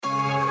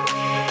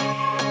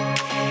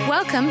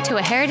Welcome to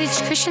a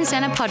Heritage Christian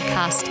Centre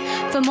podcast.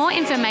 For more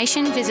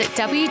information, visit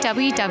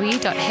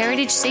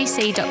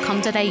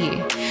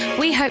www.heritagecc.com.au.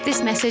 We hope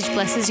this message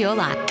blesses your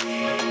life.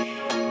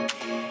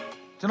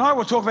 Tonight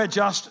we'll talk about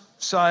just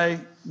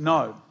say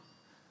no.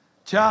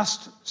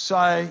 Just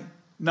say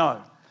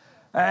no.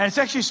 And it's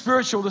actually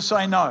spiritual to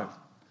say no.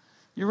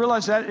 You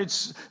realise that?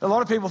 A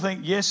lot of people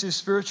think yes is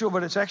spiritual,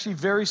 but it's actually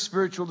very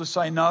spiritual to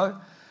say no.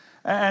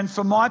 And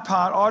for my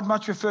part, I'd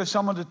much prefer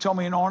someone to tell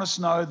me an honest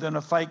no than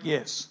a fake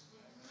yes.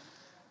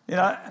 You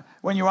know,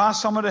 when you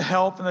ask someone to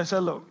help and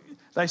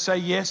they say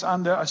yes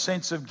under a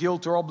sense of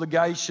guilt or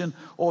obligation,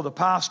 or the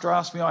pastor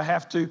asked me I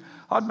have to,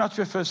 I'd much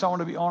prefer someone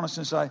to be honest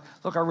and say,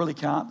 look, I really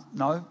can't,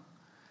 no.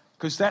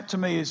 Because that to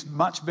me is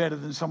much better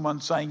than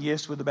someone saying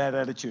yes with a bad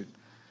attitude.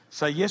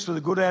 Say yes with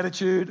a good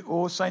attitude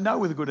or say no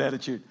with a good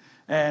attitude.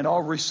 And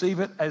I'll receive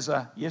it as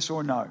a yes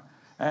or a no.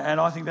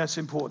 And I think that's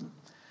important.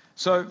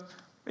 So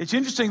it's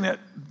interesting that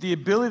the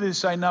ability to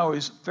say no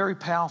is very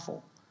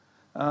powerful.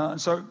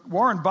 So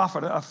Warren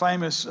Buffett, a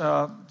famous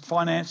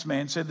finance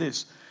man, said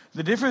this: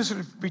 the difference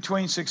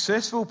between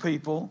successful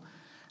people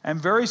and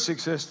very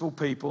successful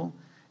people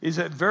is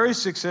that very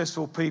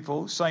successful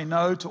people say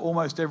no to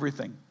almost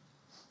everything.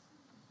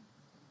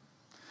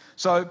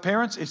 So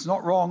parents, it's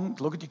not wrong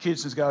to look at your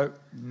kids and go,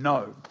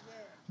 no.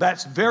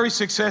 That's very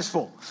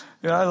successful.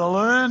 You know,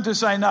 learn to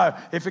say no.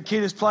 If a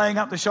kid is playing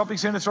up the shopping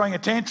centre, throwing a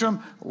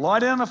tantrum, lie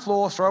down on the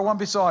floor, throw one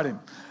beside him.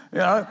 You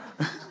know,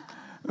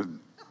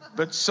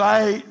 but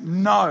say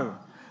no.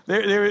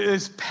 There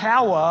is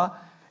power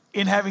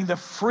in having the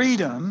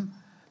freedom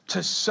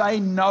to say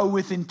no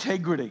with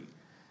integrity.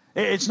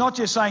 It's not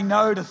just saying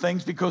no to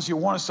things because you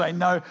want to say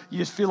no, you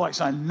just feel like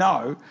saying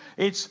no.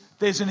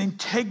 There's an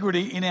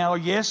integrity in our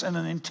yes and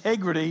an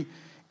integrity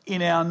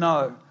in our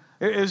no.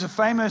 There's a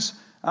famous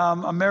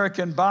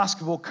American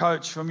basketball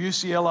coach from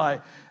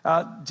UCLA,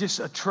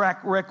 just a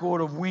track record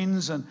of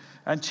wins and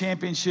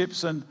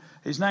championships, and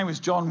his name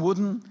was John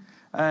Wooden,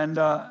 and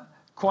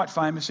quite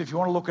famous if you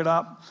want to look it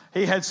up.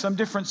 He had some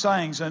different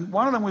sayings, and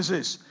one of them was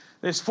this: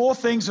 there's 4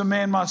 things a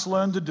man must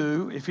learn to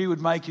do if he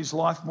would make his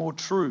life more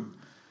true: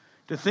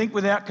 to think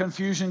without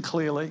confusion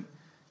clearly,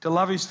 to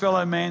love his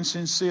fellow man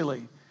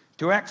sincerely,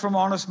 to act from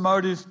honest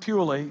motive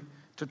purely,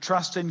 to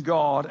trust in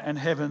God and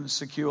heaven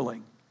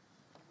securely.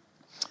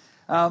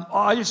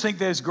 I just think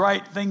there's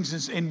great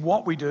things in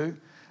what we do,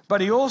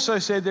 but he also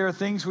said there are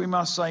things we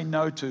must say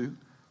no to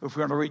if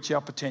we want to reach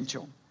our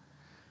potential.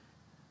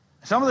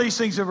 Some of these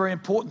things are very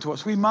important to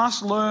us. We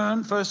must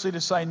learn, firstly, to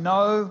say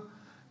no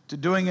to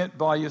doing it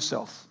by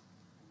yourself.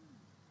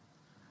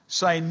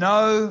 Say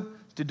no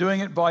to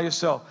doing it by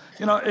yourself.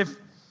 You know,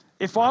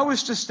 if I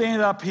was to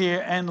stand up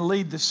here and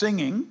lead the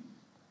singing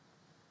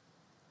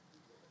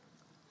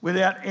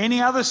without any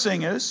other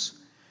singers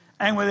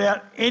and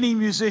without any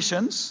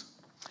musicians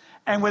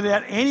and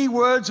without any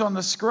words on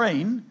the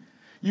screen,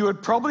 you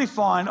would probably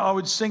find I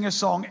would sing a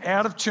song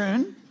out of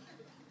tune.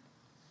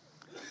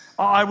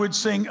 I would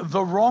sing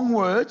the wrong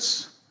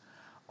words.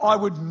 I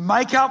would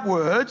make up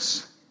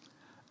words,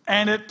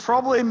 and it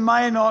probably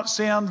may not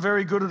sound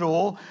very good at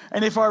all.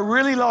 And if I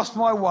really lost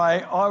my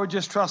way, I would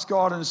just trust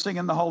God and sing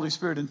in the Holy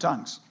Spirit in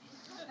tongues.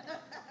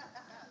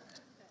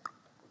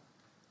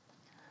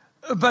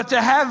 But to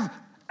have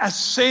a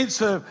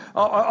sense of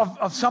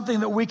something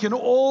that we can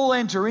all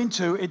enter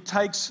into, it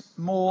takes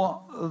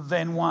more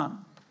than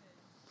one.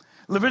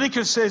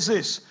 Leviticus says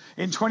this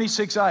in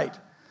 26:8,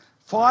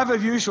 5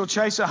 of you shall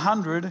chase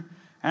 100,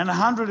 and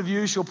 100 of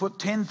you shall put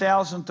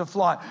 10,000 to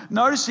flight.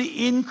 Notice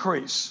the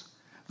increase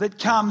that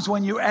comes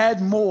when you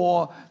add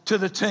more to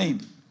the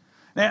team.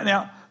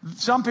 Now,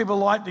 some people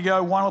like to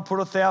go, 1 will put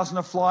 1,000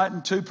 to flight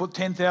and 2 put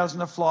 10,000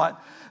 to flight.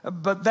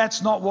 But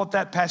that's not what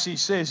that passage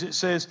says. It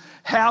says,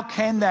 how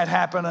can that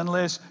happen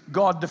unless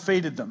God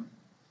defeated them?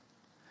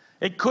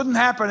 It couldn't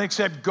happen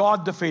except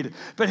God defeated.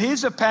 But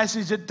here's a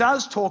passage that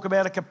does talk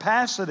about a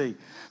capacity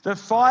that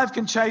 5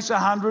 can chase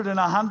 100 and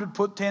 100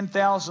 put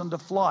 10,000 to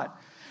flight.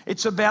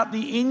 It's about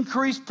the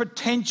increased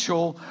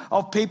potential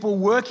of people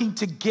working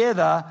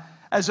together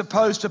as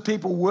opposed to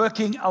people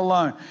working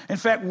alone. In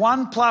fact,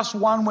 1 +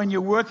 1 when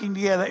you're working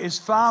together is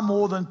far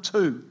more than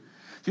 2.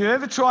 If you've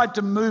ever tried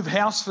to move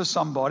house for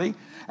somebody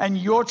and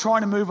you're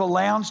trying to move a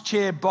lounge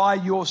chair by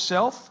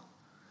yourself,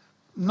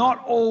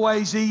 not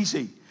always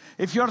easy.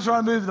 If you're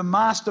trying to move the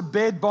master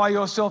bed by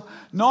yourself,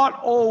 not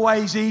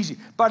always easy.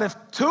 But if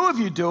 2 of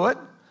you do it,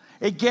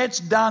 it gets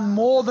done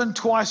more than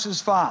twice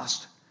as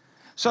fast.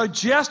 So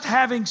just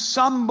having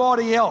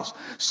somebody else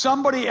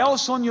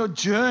on your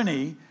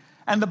journey,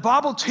 and the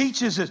Bible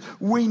teaches us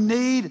we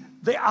need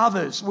the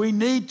others. We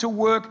need to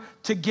work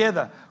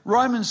together.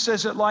 Romans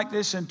says it like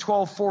this in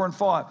 12:4 and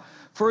 5.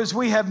 For as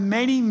we have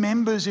many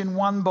members in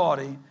one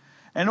body,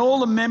 and all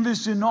the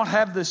members do not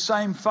have the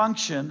same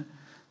function,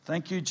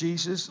 thank you,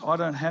 Jesus, I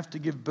don't have to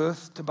give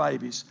birth to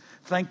babies.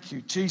 Thank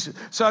you, Jesus.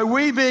 So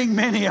we being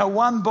many are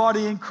one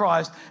body in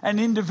Christ and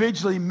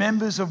individually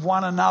members of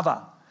one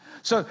another.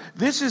 So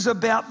this is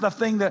about the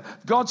thing that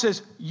God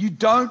says, you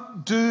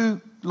don't do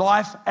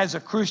life as a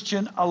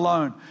Christian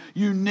alone.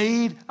 You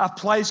need a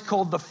place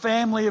called the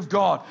family of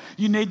God.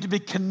 You need to be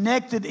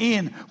connected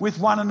in with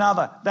one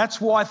another.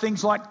 That's why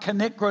things like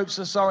connect groups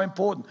are so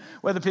important.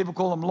 Whether people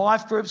call them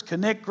life groups,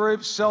 connect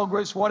groups, cell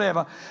groups,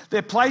 whatever.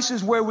 They're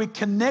places where we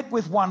connect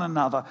with one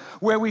another,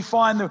 where we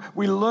find that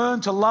we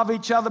learn to love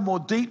each other more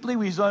deeply.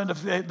 We learn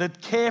to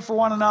care for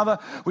one another.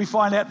 We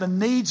find out the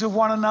needs of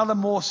one another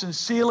more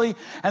sincerely,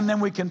 and then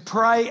we can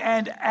pray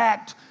and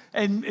act.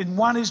 And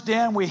one is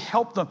down, we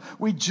help them.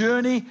 We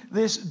journey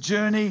this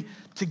journey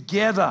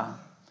together.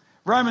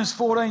 Romans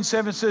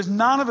 14:7 says,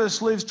 none of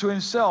us lives to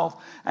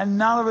himself and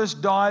none of us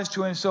dies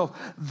to himself.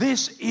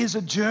 This is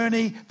a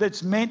journey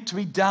that's meant to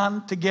be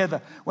done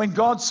together. When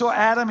God saw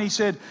Adam, he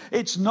said,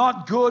 it's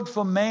not good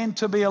for man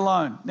to be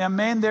alone. Now,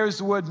 man, there is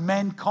the word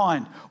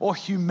mankind or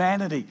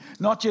humanity,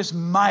 not just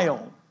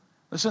male.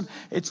 Listen,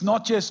 it's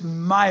not just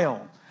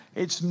male.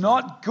 It's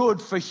not good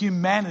for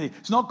humanity.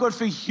 It's not good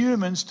for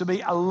humans to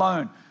be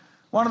alone.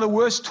 One of the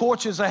worst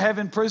tortures they have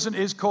in prison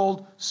is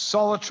called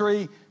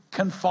solitary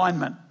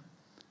confinement.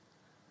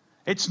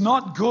 It's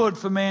not good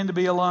for man to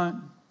be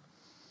alone.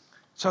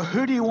 So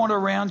who do you want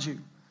around you?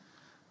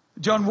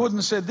 John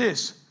Wooden said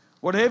this,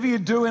 whatever you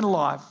do in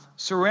life,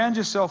 surround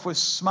yourself with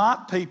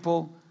smart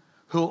people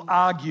who'll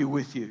argue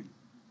with you.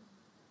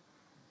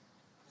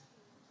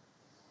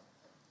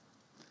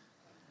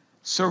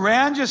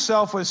 Surround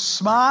yourself with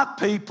smart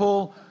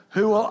people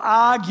who will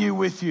argue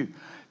with you.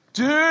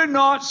 Do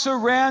not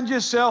surround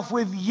yourself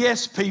with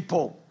yes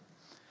people.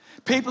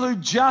 People who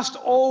just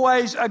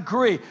always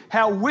agree.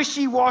 How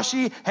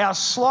wishy-washy, how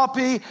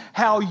sloppy,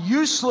 how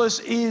useless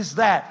is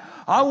that?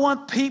 I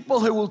want people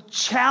who will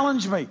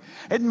challenge me.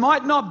 It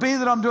might not be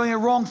that I'm doing a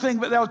wrong thing,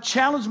 but they'll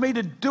challenge me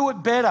to do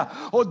it better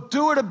or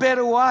do it a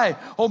better way.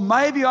 Or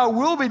maybe I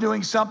will be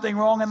doing something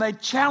wrong and they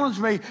challenge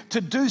me to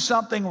do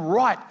something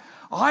right.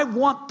 I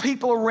want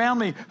people around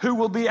me who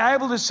will be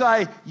able to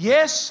say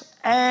yes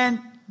and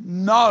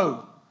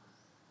no.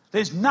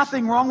 There's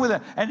nothing wrong with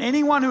it. And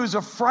anyone who is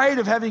afraid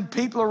of having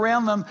people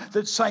around them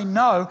that say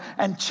no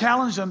and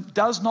challenge them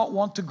does not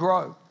want to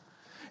grow.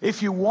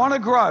 If you want to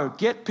grow,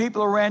 get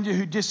people around you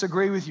who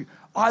disagree with you.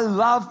 I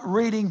love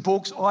reading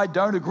books I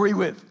don't agree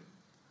with.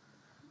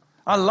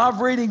 I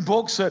love reading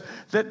books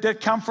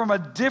that come from a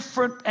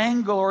different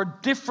angle or a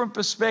different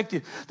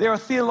perspective. There are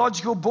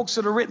theological books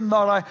that are written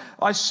that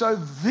I so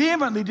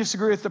vehemently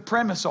disagree with the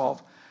premise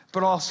of,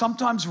 but I'll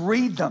sometimes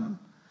read them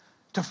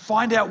to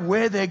find out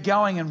where they're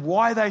going and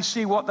why they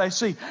see what they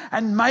see.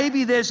 And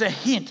maybe there's a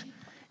hint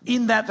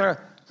in that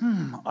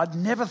I'd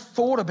never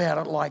thought about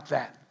it like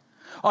that.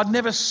 I'd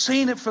never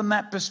seen it from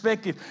that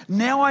perspective.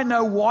 Now I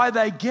know why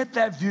they get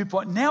that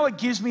viewpoint. Now it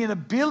gives me an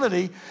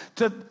ability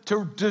to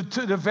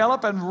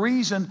develop and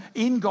reason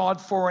in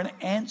God for an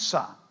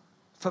answer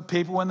for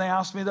people when they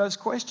ask me those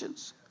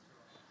questions.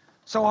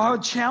 So I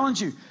would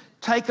challenge you,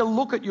 take a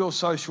look at your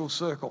social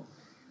circle.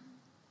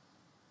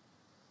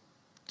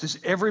 Does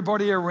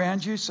everybody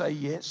around you say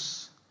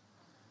yes?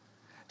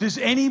 Does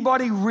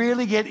anybody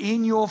really get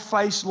in your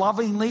face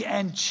lovingly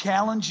and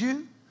challenge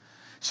you?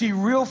 See,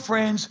 real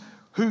friends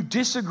who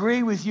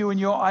disagree with you and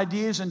your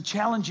ideas and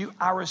challenge you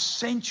are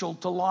essential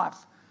to life.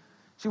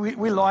 See,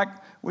 we like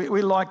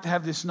to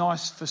have this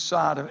nice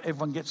facade of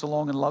everyone gets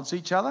along and loves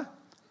each other.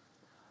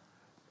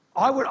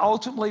 I would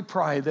ultimately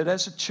pray that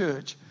as a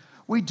church,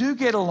 we do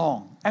get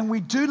along and we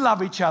do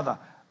love each other,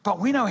 but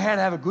we know how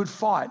to have a good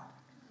fight.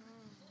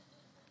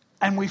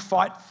 And we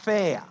fight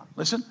fair.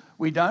 Listen,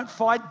 we don't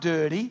fight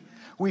dirty,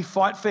 we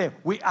fight fair.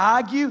 We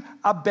argue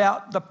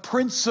about the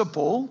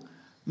principle,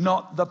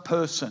 not the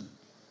person.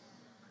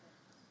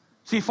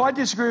 See, if I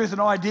disagree with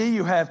an idea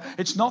you have,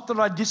 it's not that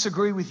I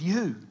disagree with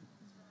you.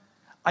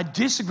 I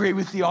disagree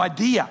with the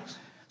idea.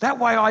 That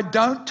way I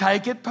don't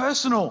take it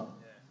personal.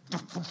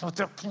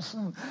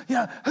 You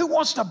know, who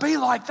wants to be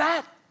like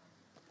that?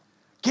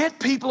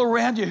 Get people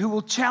around you who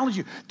will challenge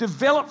you.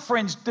 Develop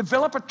friends.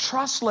 Develop a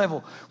trust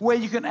level where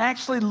you can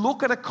actually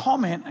look at a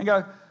comment and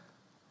go,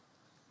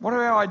 what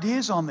are our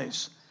ideas on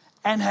this?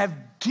 And have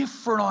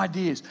different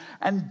ideas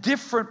and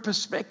different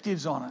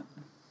perspectives on it.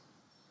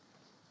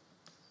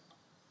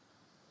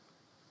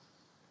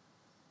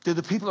 Do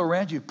the people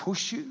around you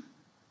push you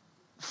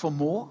for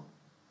more?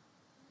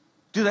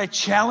 Do they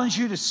challenge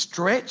you to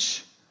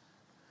stretch?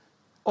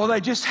 Or are they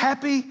just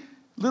happy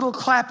little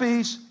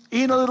clappies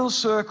in a little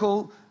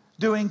circle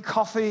doing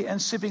coffee and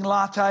sipping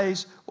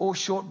lattes or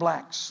short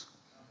blacks?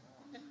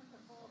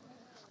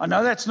 I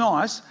know that's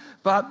nice,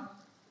 but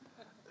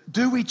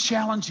do we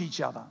challenge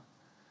each other?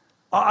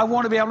 I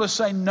want to be able to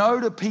say no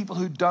to people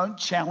who don't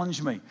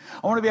challenge me.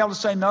 I want to be able to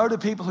say no to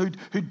people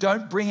who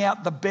don't bring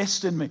out the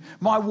best in me.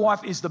 My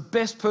wife is the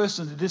best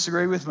person to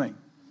disagree with me. In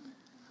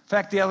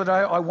fact, the other day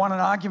I won an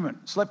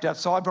argument. Slept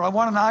outside, but I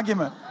won an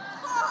argument.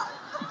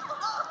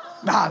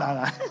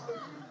 No.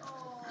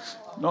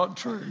 Not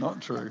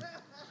true.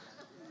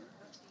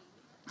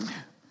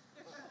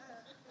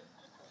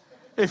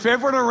 If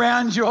everyone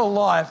around your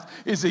life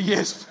is a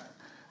yes,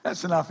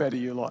 that's enough out of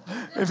you lot.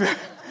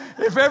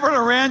 If everyone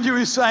around you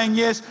is saying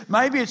yes,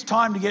 maybe it's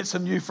time to get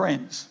some new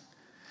friends.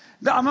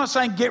 No, I'm not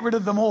saying get rid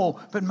of them all,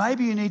 but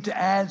maybe you need to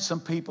add some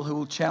people who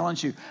will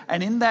challenge you.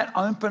 And in that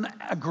open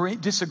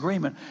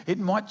disagreement, it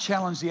might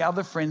challenge the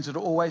other friends that are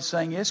always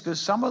saying yes,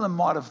 because some of them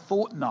might have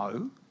thought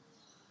no,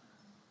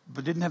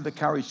 but didn't have the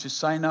courage to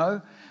say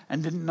no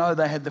and didn't know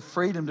they had the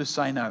freedom to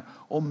say no.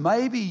 Or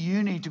maybe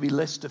you need to be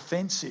less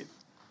defensive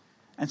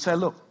and say,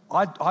 look,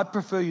 I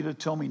prefer you to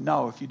tell me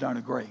no if you don't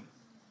agree.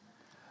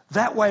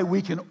 That way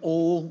we can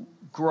all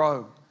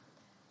grow.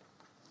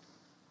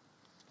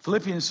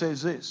 Philippians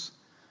says this,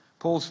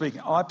 Paul speaking,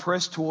 I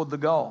press toward the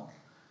goal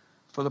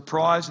for the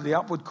prize of the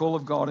upward call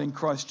of God in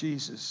Christ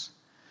Jesus.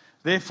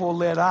 Therefore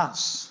let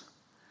us,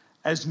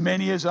 as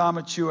many as are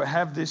mature,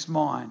 have this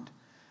mind.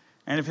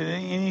 And if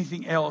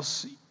anything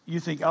else you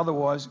think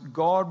otherwise,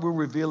 God will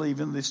reveal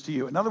even this to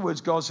you. In other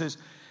words, God says,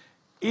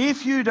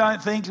 if you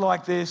don't think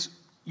like this,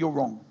 you're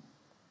wrong.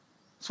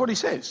 That's what he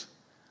says.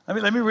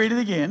 Let me read it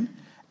again.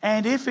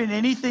 And if in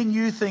anything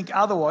you think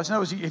otherwise, in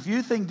other words, if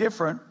you think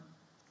different,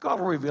 God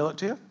will reveal it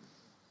to you.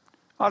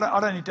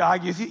 I don't need to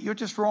argue with you. You're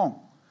just wrong.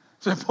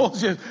 So Paul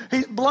says,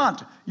 he's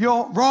blunt.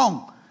 You're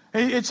wrong.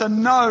 It's a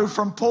no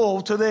from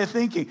Paul to their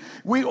thinking.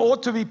 We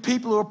ought to be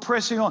people who are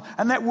pressing on.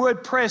 And that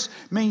word press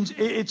means,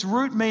 its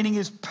root meaning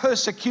is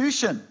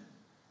persecution.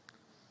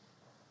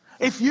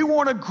 If you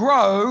want to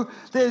grow,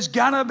 there's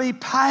going to be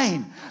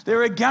pain.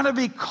 There are going to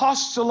be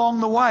costs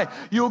along the way.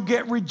 You'll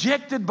get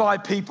rejected by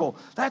people.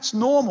 That's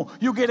normal.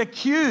 You'll get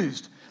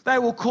accused. They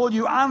will call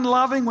you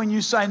unloving when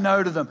you say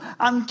no to them,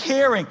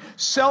 uncaring,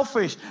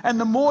 selfish. And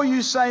the more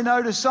you say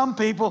no to some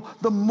people,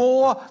 the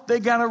more they're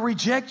going to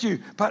reject you.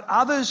 But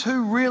others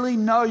who really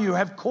know you,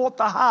 have caught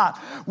the heart,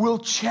 will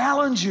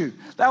challenge you.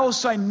 They will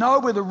say no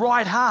with the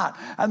right heart,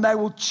 and they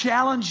will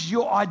challenge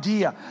your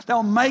idea.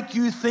 They'll make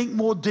you think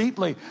more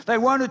deeply. They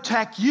won't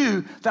attack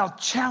you. They'll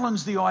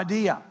challenge the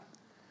idea.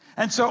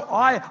 And so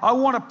I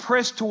want to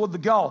press toward the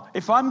goal.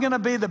 If I'm going to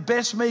be the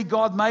best me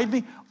God made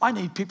me, I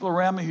need people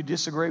around me who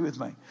disagree with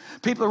me.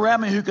 People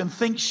around me who can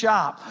think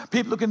sharp.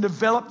 People who can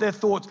develop their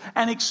thoughts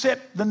and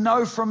accept the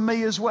no from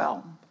me as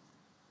well.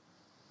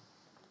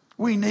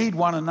 We need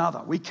one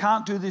another. We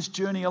can't do this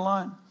journey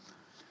alone.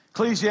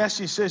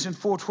 Ecclesiastes says in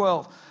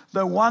 4:12,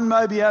 though one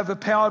may be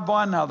overpowered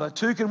by another,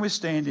 two can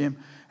withstand him,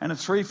 and a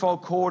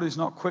threefold cord is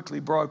not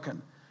quickly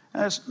broken.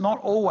 And it's not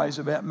always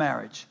about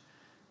marriage.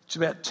 It's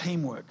about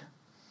teamwork.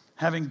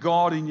 Having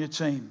God in your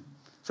team.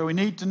 So we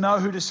need to know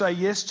who to say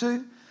yes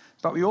to,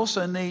 but we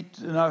also need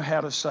to know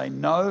how to say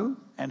no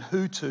and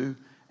who to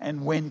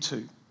and when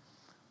to.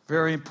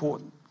 Very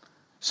important.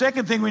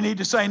 Second thing we need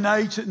to say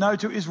no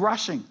to is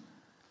rushing.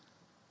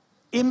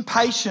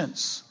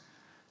 Impatience.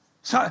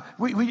 So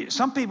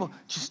some people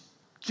just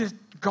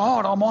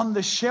God, I'm on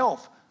the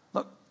shelf.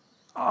 Look,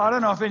 I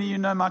don't know if any of you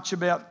know much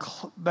about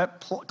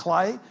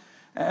clay.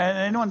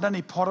 Anyone done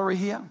any pottery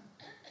here?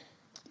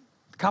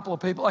 Couple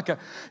of people.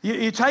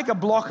 You take a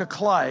block of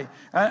clay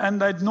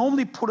and they'd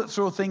normally put it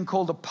through a thing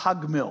called a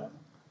pug mill,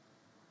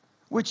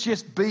 which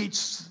just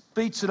beats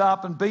it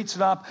up and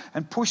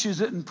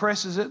pushes it and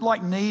presses it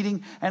like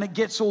kneading, and it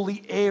gets all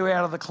the air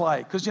out of the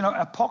clay. Because,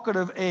 a pocket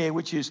of air,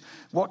 which is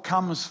what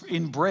comes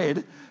in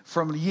bread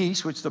from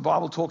yeast, which the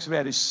Bible talks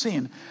about is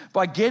sin,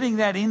 by getting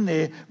that in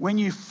there, when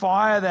you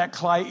fire that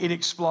clay, it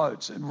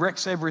explodes. It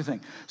wrecks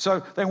everything.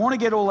 So they want to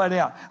get all that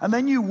out. And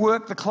then you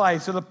work the clay.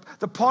 So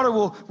the potter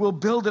will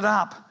build it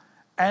up.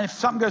 And if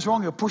something goes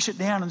wrong, he'll push it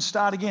down and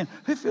start again.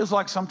 Who feels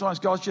like sometimes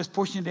God's just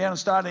pushing it down and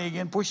starting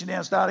again, pushing it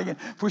down, starting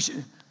again, pushing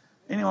it?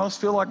 Anyone else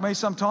feel like me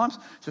sometimes?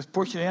 Just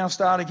push it down,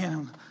 start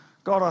again.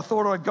 God, I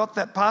thought I'd got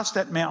that past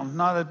that mountain.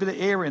 No, there's a bit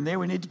of air in there.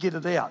 We need to get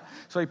it out.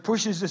 So he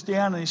pushes this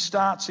down and he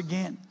starts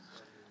again.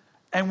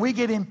 And we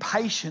get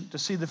impatient to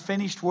see the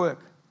finished work.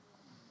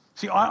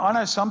 See, I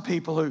know some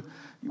people who,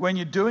 when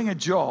you're doing a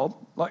job,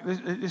 like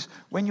this,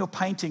 when you're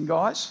painting,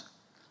 guys,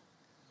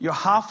 you're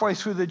halfway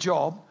through the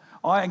job.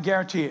 I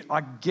guarantee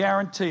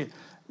it.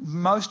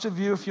 Most of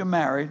you, if you're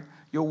married,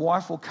 your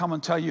wife will come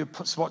and tell you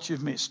spots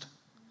you've missed.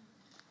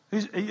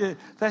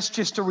 That's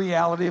just a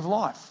reality of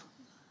life.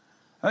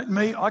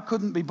 Me, I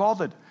couldn't be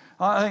bothered.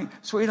 I think,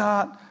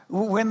 sweetheart,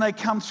 when they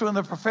come through and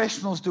the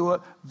professionals do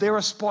it, there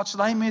are spots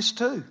they miss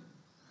too.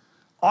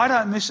 I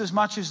don't miss as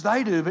much as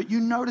they do, but you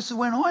notice it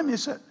when I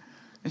miss it.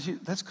 And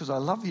that's because I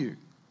love you.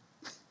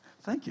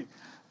 Thank you.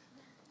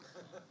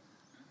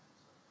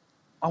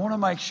 I want to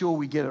make sure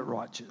we get it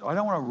right. I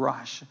don't want to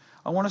rush.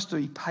 I want us to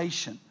be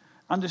patient.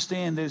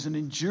 Understand there's an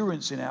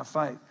endurance in our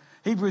faith.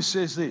 Hebrews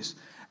says this,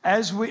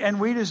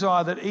 we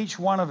desire that each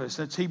one of us,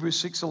 that's Hebrews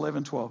 6,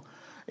 11, 12,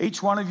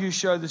 each one of you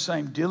show the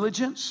same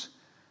diligence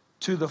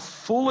to the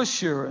full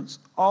assurance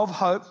of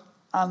hope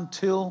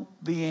until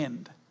the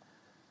end.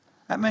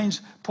 That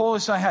means Paul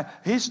is saying,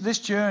 this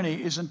journey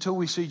is until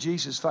we see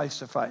Jesus face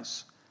to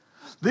face.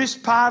 This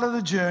part of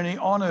the journey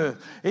on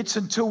earth, it's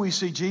until we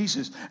see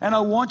Jesus. And I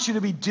want you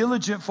to be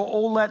diligent for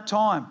all that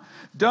time.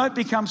 Don't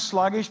become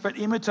sluggish, but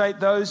imitate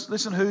those,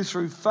 who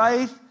through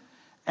faith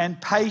and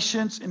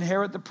patience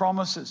inherit the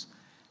promises.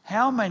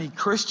 How many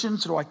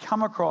Christians do I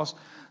come across?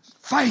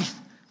 Faith.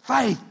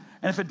 And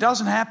if it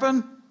doesn't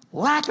happen,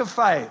 lack of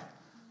faith.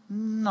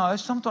 No,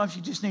 sometimes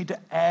you just need to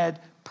add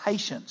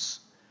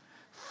patience.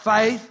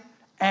 Faith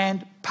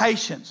and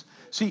patience.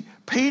 See,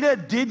 Peter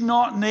did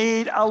not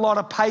need a lot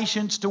of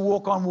patience to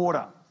walk on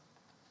water.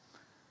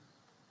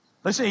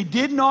 Listen, he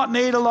did not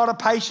need a lot of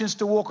patience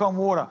to walk on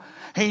water.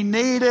 He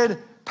needed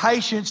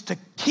patience to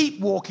keep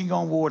walking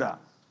on water.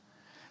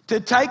 To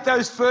take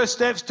those first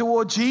steps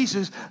toward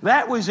Jesus,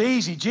 that was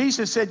easy.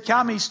 Jesus said,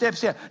 come, he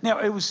steps out. Now,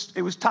 it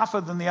was tougher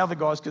than the other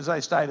guys because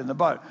they stayed in the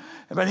boat.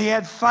 But he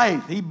had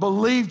faith. He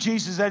believed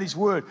Jesus at his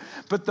word.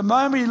 But the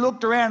moment he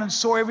looked around and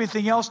saw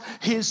everything else,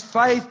 his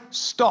faith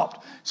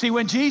stopped. See,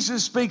 when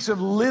Jesus speaks of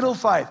little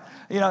faith,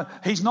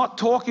 he's not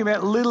talking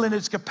about little in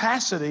its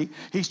capacity.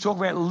 He's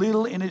talking about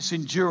little in its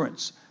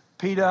endurance.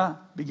 Peter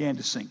began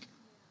to sink.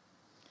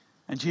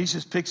 And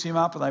Jesus picks him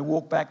up and they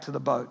walk back to the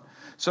boat.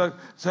 So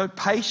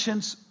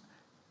patience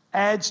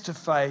adds to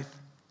faith.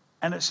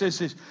 And it says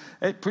this,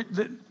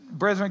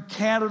 brethren,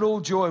 count it all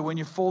joy when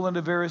you fall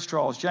into various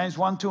trials. James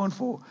 1, 2 and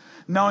 4.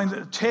 Knowing that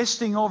the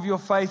testing of your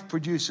faith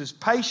produces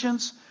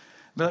patience,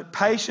 but let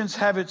patience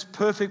have its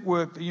perfect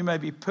work, that you may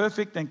be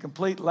perfect and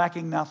complete,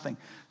 lacking nothing.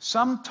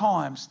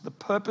 Sometimes the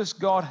purpose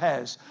God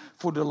has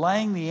for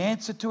delaying the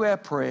answer to our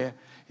prayer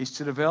is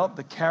to develop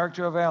the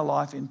character of our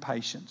life in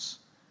patience,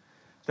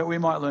 that we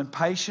might learn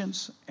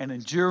patience and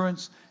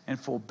endurance and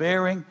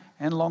forbearing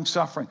and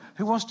long-suffering.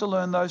 Who wants to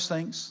learn those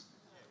things?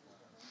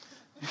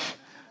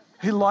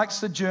 Who likes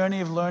the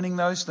journey of learning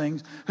those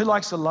things? Who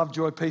likes the love,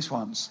 joy, peace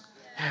ones?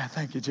 Yeah,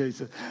 thank you,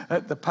 Jesus.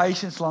 The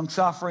patience,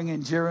 long-suffering,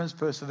 endurance,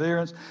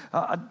 perseverance.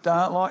 I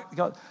don't like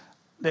God.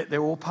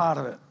 They're all part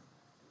of it.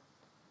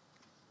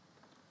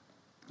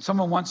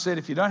 Someone once said,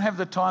 if you don't have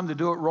the time to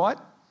do it right,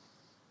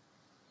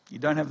 you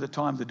don't have the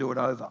time to do it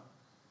over.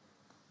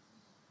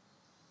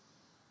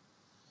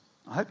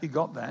 I hope you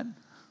got that.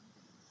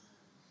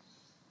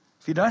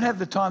 If you don't have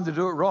the time to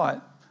do it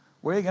right,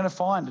 where are you going to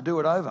find to do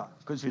it over?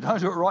 Because if you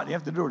don't do it right, you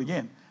have to do it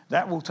again.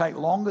 That will take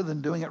longer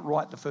than doing it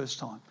right the first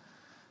time.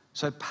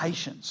 So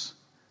patience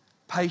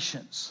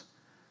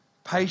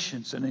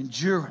and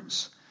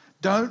endurance.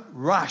 Don't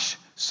rush.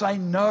 Say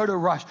no to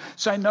rush.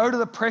 Say no to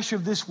the pressure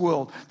of this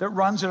world that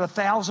runs at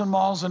 1,000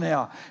 miles an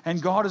hour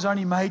and God has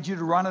only made you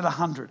to run at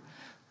 100.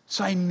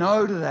 Say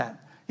no to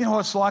that. You know what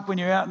it's like when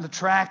you're out in the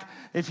track,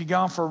 if you're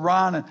going for a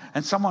run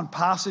and someone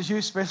passes you,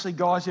 especially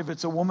guys if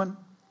it's a woman.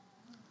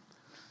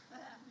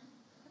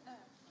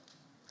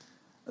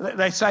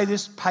 They say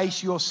this,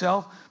 pace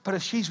yourself. But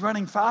if she's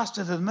running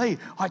faster than me,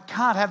 I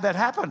can't have that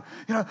happen.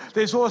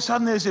 There's all of a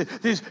sudden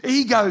there's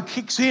ego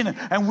kicks in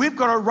and we've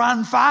got to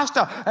run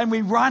faster and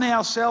we run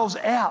ourselves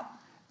out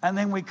and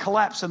then we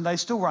collapse and they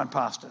still run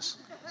past us.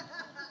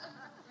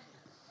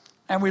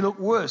 And we look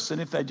worse than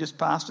if they just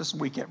passed us and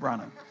we kept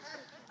running.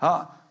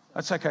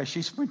 That's okay,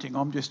 she's sprinting,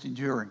 I'm just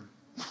enduring.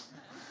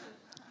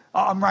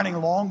 I'm running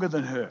longer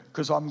than her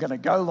because I'm going to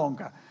go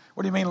longer.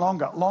 What do you mean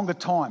longer? Longer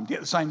time,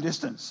 get the same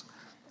distance.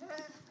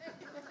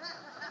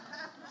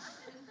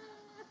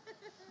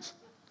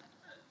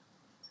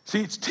 See,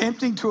 it's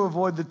tempting to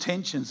avoid the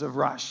tensions of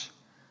rush.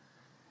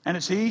 And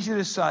it's easy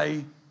to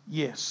say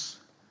yes.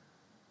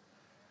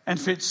 And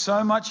fit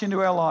so much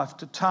into our life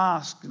to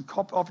tasks and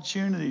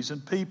opportunities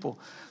and people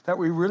that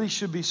we really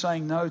should be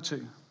saying no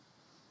to.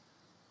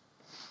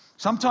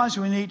 Sometimes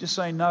we need to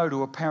say no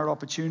to apparent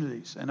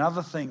opportunities and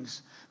other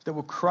things that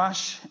will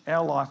crush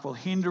our life, will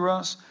hinder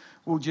us,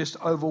 will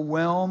just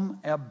overwhelm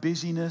our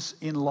busyness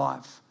in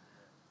life.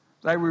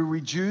 They will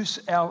reduce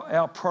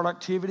our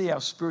productivity, our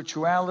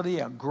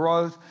spirituality, our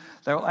growth.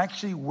 They will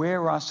actually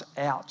wear us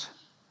out.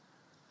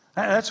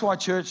 That's why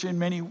church, in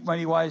many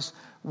ways,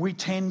 we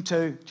tend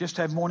to just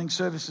have morning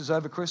services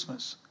over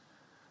Christmas.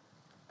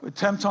 But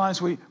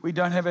sometimes we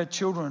don't have our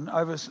children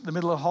over the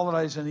middle of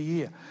holidays in a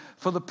year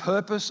for the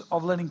purpose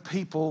of letting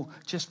people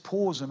just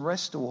pause and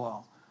rest a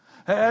while.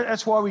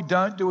 That's why we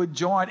don't do a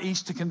giant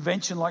Easter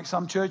convention like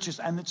some churches.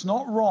 And it's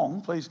not wrong,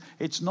 please,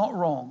 it's not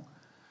wrong.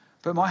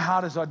 But my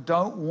heart is I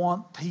don't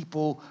want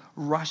people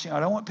rushing. I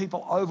don't want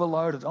people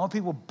overloaded. I want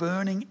people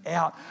burning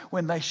out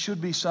when they should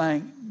be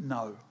saying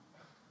no.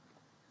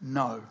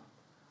 No.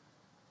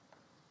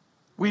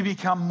 We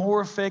become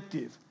more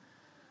effective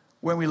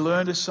when we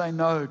learn to say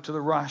no to the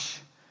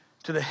rush,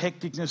 to the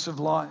hecticness of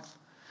life.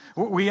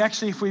 We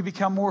actually, if we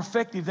become more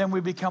effective, then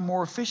we become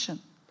more efficient.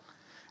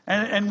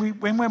 And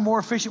when we're more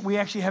efficient, we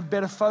actually have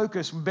better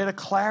focus, better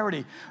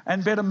clarity,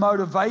 and better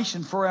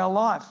motivation for our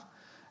life.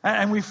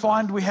 And we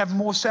find we have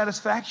more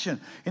satisfaction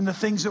in the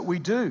things that we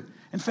do.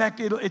 In fact,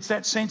 it's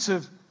that sense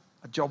of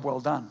a job well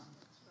done.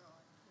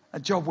 A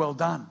job well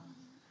done.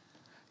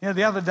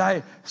 The other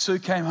day, Sue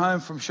came home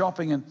from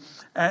shopping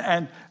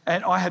and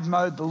I had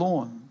mowed the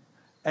lawn.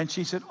 And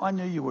she said, I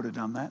knew you would have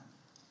done that.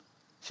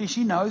 See,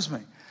 she knows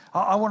me.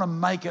 I want to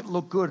make it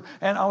look good.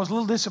 And I was a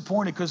little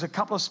disappointed because a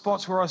couple of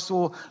spots where I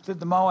saw that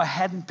the mower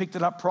hadn't picked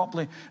it up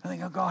properly. I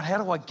think, oh God,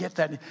 how do I get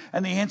that?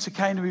 And the answer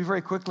came to me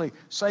very quickly.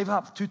 Save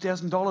up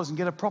 $2,000 and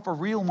get a proper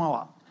reel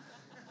mower.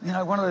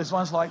 One of those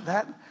ones like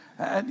that.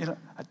 And,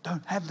 I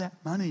don't have that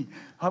money.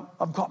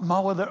 I've got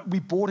mower that we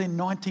bought in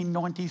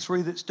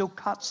 1993 that still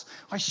cuts.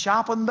 I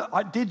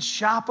did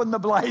sharpen the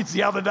blades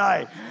the other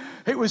day.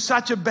 It was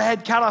such a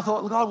bad cut. I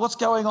thought, God, what's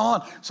going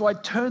on? So I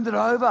turned it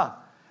over.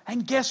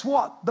 And guess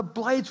what? The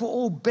blades were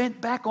all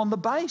bent back on the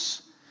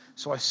base.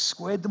 So I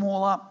squared them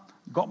all up,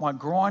 got my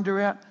grinder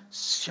out,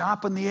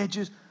 sharpened the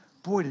edges.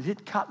 Boy, did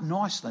it cut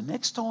nice the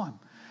next time.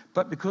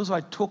 But because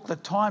I took the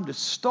time to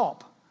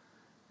stop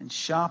and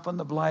sharpen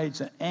the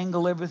blades and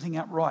angle everything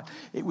up right,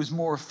 it was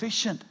more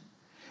efficient.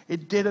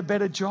 It did a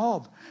better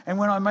job. And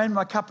when I made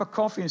my cup of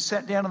coffee and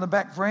sat down on the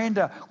back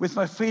veranda with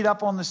my feet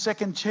up on the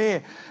second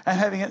chair and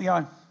having it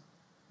going,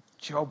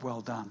 job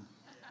well done.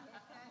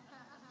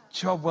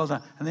 Job well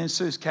done. And then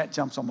Sue's cat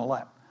jumps on my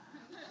lap.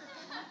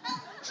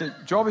 Said,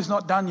 job is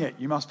not done yet.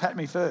 You must pat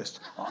me first.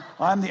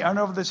 I am the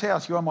owner of this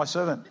house. You are my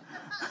servant.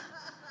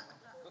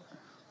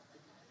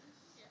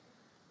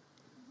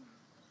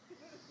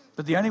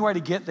 But the only way to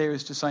get there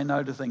is to say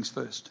no to things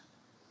first.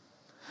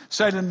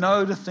 Say to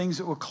no to things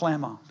that will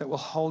clamour, that will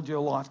hold your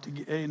life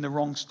in the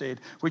wrong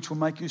stead, which will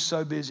make you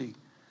so busy.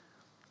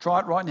 Try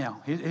it right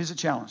now. Here's a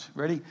challenge.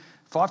 Ready?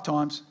 5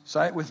 times.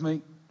 Say it with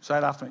me. Say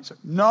it after me. Say,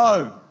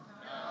 no.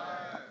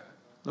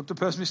 Look at the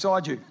person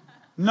beside you.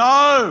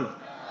 No.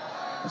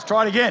 Let's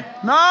try it again.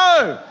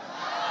 No.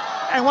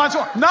 And once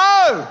more.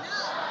 No.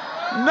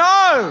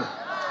 No.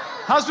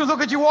 Husbands,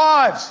 look at your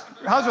wives.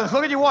 Husbands,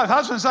 look at your wives.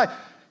 Husbands, say,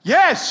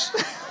 yes.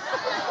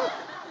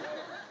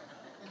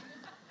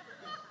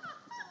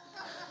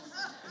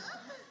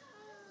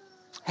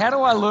 How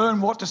do I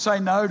learn what to say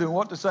no to and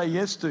what to say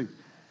yes to?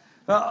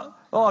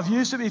 I've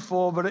used it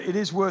before, but it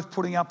is worth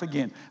putting up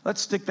again.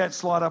 Let's stick that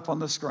slide up on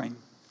the screen.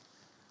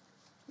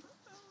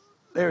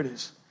 There it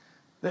is.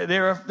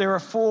 There are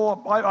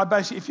 4. I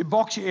basically, if you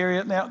box your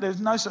area, now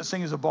there's no such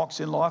thing as a box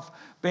in life.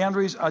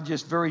 Boundaries are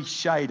just very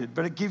shaded,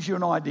 but it gives you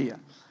an idea.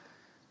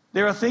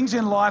 There are things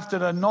in life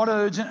that are not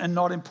urgent and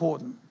not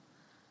important.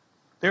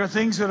 There are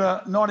things that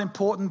are not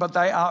important, but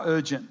they are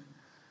urgent.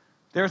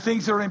 There are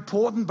things that are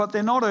important, but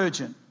they're not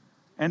urgent.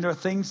 And there are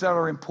things that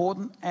are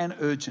important and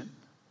urgent.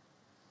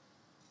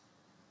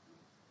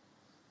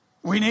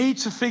 We need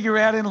to figure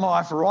out in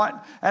life right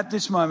at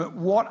this moment,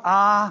 what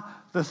are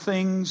the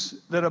things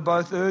that are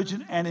both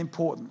urgent and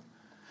important.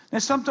 Now,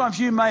 sometimes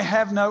you may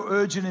have no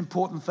urgent,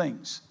 important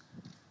things,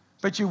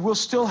 but you will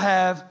still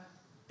have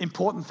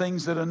important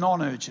things that are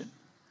non-urgent.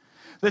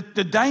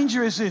 The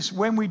danger is this: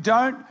 when we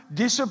don't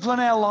discipline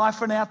our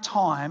life and our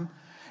time,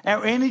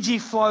 our energy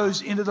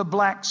flows into the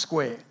black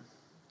square.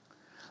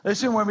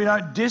 Listen, when we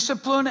don't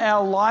discipline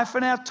our life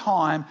and our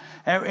time,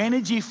 our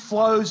energy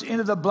flows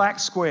into the black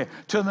square,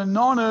 to the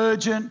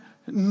non-urgent,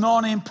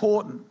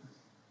 non-important.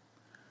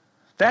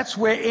 That's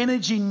where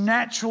energy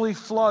naturally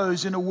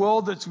flows in a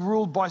world that's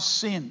ruled by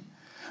sin.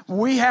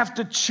 We have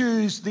to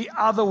choose the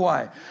other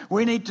way.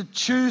 We need to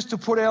choose to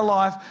put our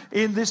life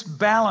in this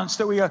balance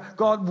that we go,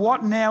 God,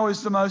 what now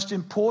is the most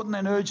important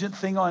and urgent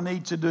thing I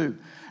need to do?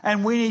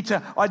 And we need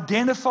to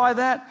identify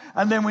that,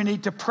 and then we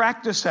need to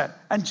practice that.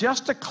 And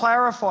just to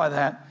clarify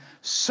that,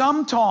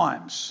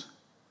 sometimes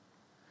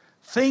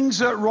things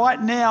that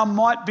right now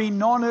might be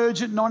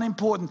non-urgent,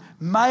 non-important,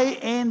 may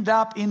end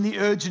up in the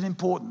urgent,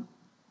 important.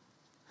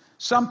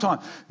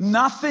 Sometimes.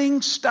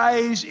 Nothing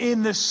stays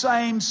in the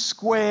same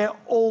square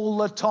all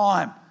the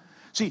time.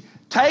 See,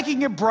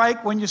 taking a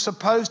break when you're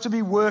supposed to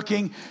be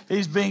working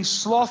is being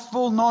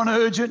slothful,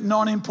 non-urgent,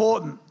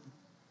 non-important.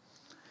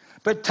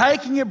 But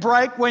taking a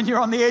break when you're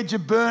on the edge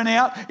of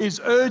burnout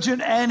is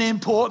urgent and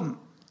important.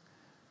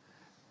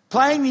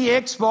 Playing the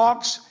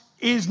Xbox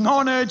is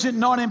non-urgent,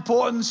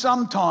 non-important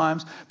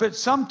sometimes, but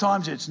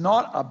sometimes it's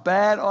not a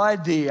bad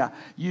idea.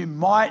 You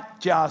might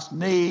just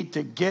need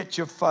to get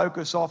your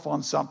focus off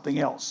on something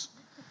else.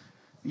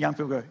 Young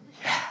people go,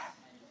 yeah.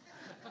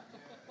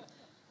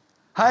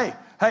 Hey,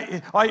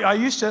 I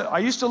used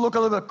to look a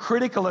little bit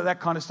critical at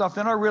that kind of stuff.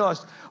 Then I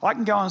realised I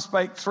can go and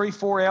spend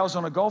 3-4 hours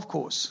on a golf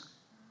course.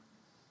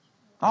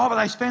 Oh, but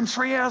they spend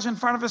 3 hours in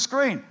front of a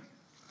screen.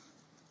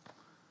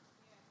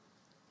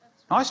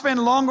 I spend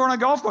longer on a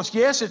golf course.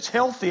 Yes, it's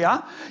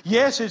healthier.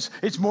 Yes,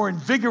 it's more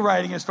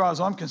invigorating as far as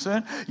I'm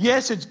concerned.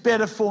 Yes, it's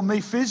better for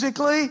me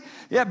physically.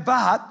 Yeah,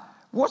 but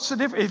what's the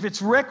difference? If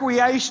it's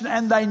recreation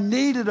and they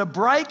needed a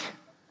break,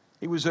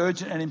 it was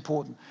urgent and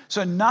important.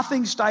 So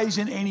nothing stays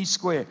in any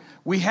square.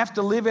 We have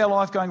to live our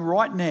life going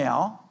right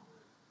now,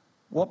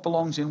 what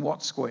belongs in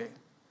what square?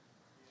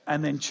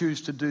 And then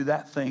choose to do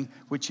that thing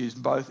which is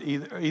both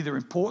either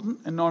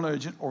important and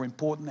non-urgent or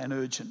important and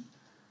urgent.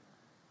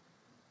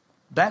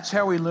 That's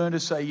how we learn to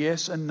say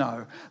yes and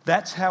no.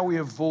 That's how we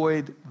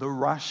avoid the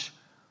rush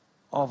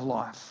of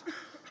life.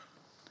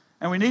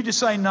 And we need to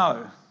say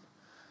no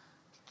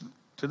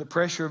to the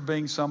pressure of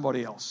being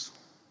somebody else.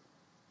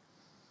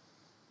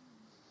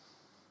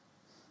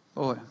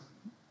 Boy,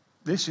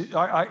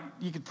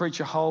 you could preach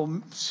a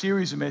whole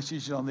series of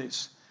messages on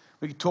this.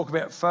 We could talk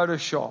about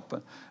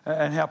Photoshop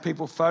and how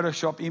people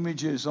Photoshop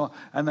images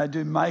and they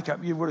do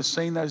makeup. You would have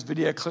seen those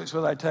video clips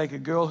where they take a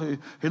girl who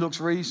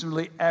looks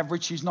reasonably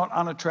average, she's not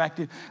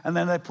unattractive, and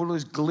then they put all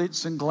this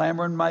glitz and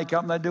glamour and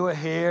makeup, and they do her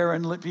hair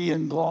and lippy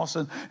and gloss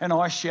and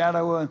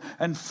eyeshadow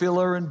and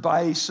filler and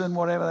base and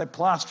whatever. They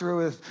plaster her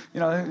with,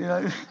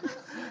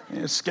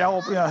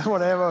 scalp,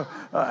 whatever,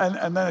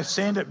 and then they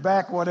send it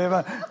back,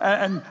 whatever.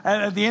 And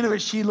at the end of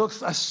it, she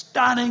looks a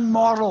stunning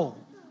model.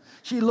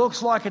 She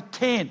looks like a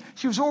 10.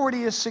 She was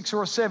already a 6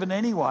 or a 7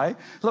 anyway.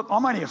 Look,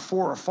 I'm only a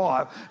 4 or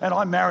 5, and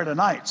I married an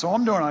 8, so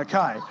I'm doing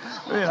okay,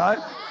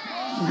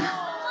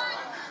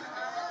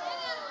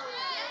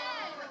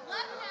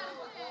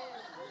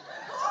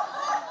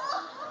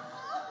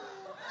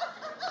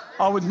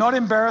 I would not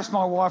embarrass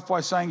my wife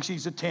by saying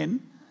she's a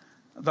 10,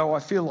 though I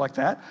feel like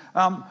that.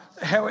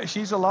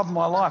 She's the love of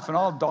my life, and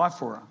I'll die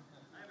for her.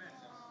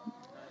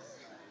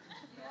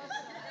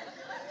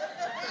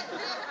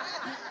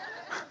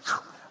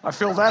 I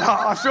filled that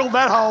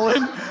hole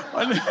in.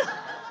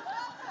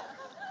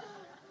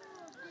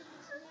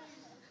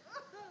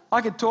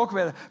 I could talk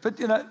about it, but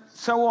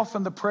so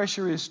often the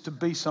pressure is to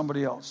be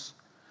somebody else.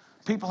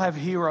 People have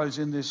heroes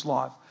in this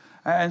life,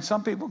 and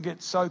some people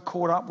get so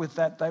caught up with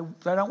that they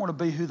don't want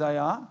to be who they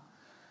are. In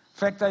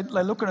fact, they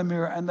look in a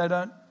mirror and they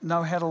don't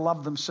know how to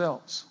love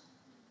themselves.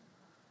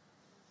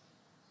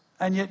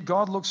 And yet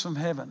God looks from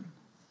heaven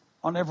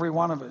on every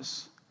one of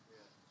us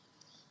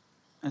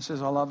and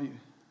says, I love you.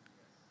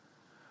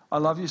 I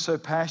love you so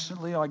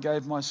passionately, I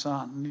gave my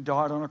son, and he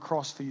died on a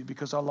cross for you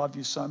because I love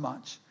you so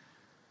much.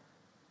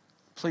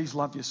 Please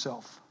love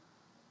yourself.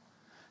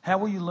 How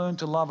will you learn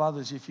to love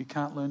others if you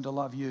can't learn to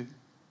love you?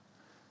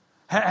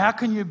 How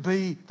can you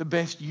be the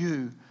best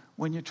you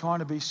when you're trying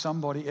to be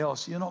somebody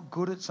else? You're not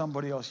good at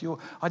somebody else.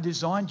 I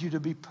designed you to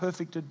be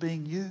perfect at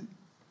being you.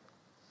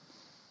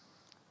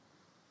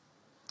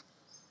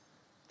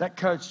 That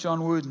coach,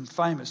 John Wooden,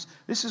 famous,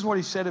 this is what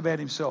he said about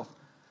himself.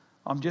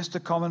 I'm just a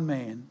common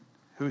man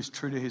who is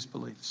true to his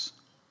beliefs.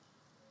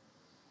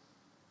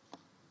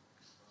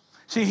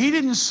 See, he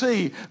didn't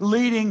see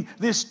leading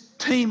this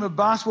team of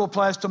basketball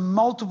players to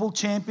multiple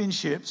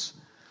championships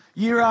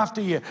year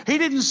after year. He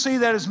didn't see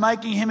that as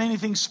making him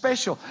anything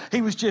special.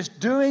 He was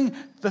just doing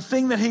the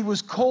thing that he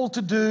was called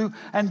to do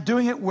and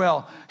doing it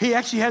well. He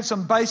actually had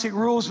some basic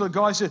rules for the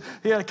guys.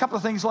 He had a couple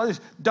of things like this.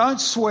 Don't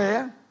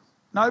swear,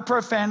 no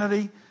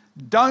profanity,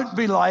 don't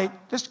be late.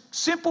 Just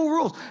simple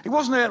rules. It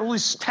wasn't about all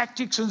these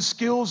tactics and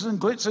skills and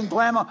glitz and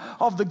glamour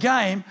of the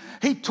game.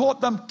 He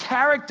taught them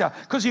character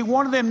because he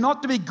wanted them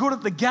not to be good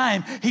at the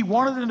game. He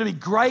wanted them to be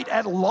great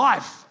at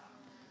life.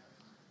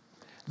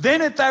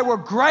 Then if they were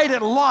great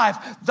at life,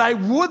 they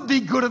would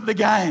be good at the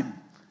game.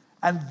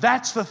 And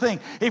that's the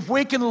thing. If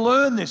we can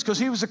learn this, because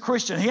he was a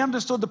Christian, he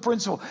understood the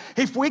principle.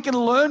 If we can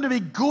learn to be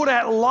good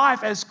at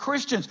life as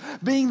Christians,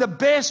 being the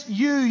best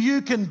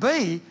you can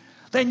be,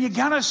 then you're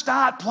going to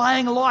start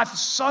playing life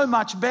so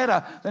much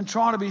better than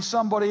trying to be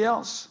somebody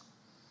else.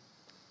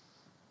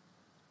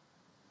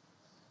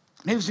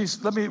 Here's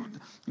this,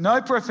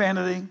 no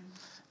profanity,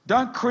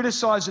 don't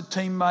criticize a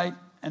teammate,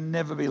 and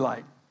never be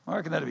late. I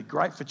reckon that'd be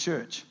great for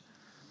church.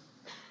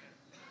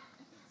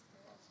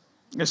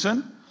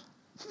 Listen,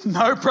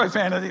 no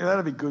profanity,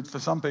 that'd be good for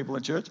some people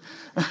in church.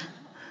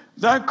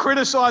 Don't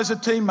criticize a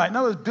teammate. In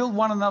other words, build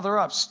one another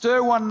up.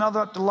 Stir one another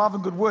up to love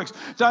and good works.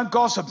 Don't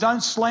gossip.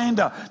 Don't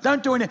slander.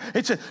 Don't do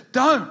anything.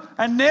 Don't.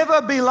 And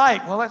never be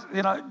late. Well,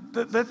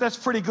 that's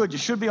pretty good. You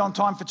should be on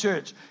time for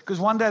church because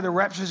one day the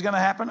rapture is going to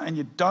happen and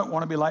you don't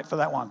want to be late for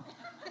that one.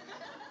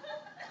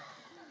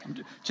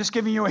 I'm just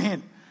giving you a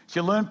hint. If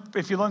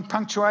you learn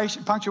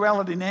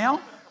punctuality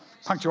now,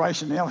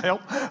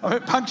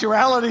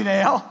 punctuality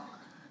now,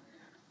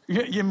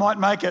 you might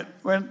make it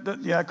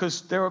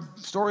because there are a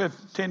story of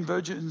 10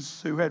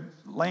 virgins who had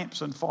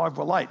lamps and 5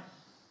 were late,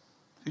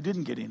 who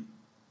didn't get in.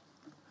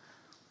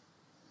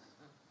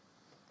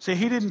 See,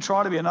 he didn't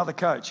try to be another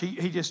coach.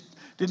 He just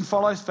didn't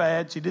follow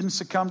fads. He didn't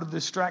succumb to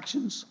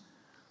distractions.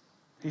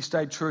 He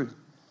stayed true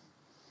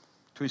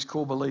to his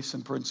core beliefs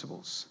and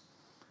principles.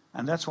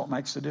 And that's what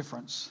makes the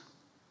difference.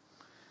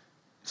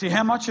 See,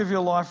 how much of your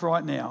life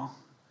right now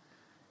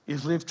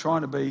is lived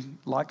trying to be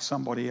like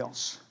somebody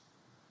else?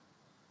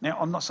 Now,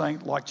 I'm not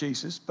saying like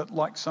Jesus, but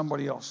like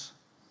somebody else.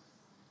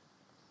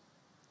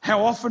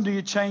 How often do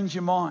you change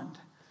your mind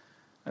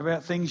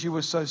about things you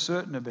were so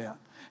certain about?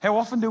 How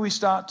often do we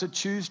start to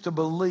choose to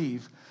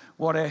believe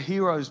what our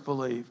heroes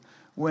believe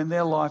when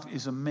their life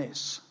is a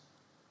mess?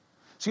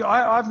 See,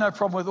 I have no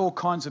problem with all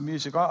kinds of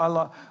music. I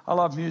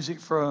love music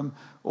from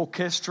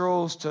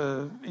orchestrals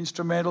to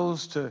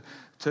instrumentals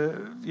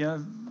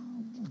to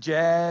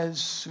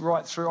jazz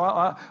right through.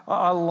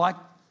 I like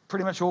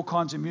pretty much all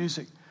kinds of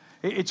music.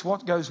 It's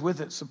what goes with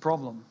it's the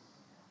problem.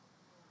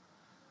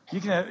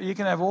 You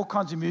can have all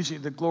kinds of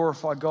music that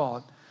glorify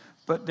God,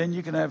 but then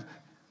you can have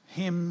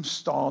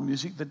hymn-style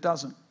music that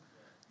doesn't.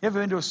 You ever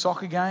been to a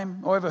soccer game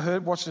or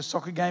watched a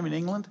soccer game in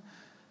England?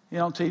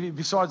 On TV,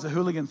 besides the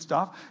hooligan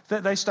stuff,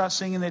 they start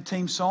singing their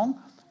team song,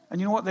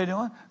 and you know what they're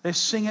doing? They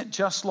sing it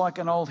just like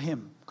an old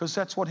hymn, because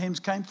that's what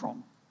hymns came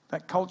from.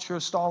 that culture,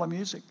 style of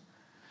music.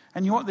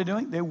 And you know what they're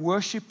doing? They're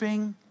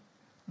worshiping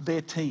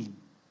their team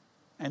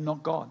and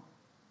not God.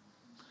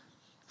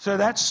 So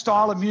that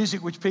style of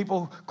music, which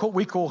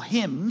we call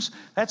hymns,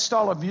 that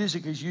style of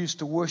music is used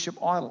to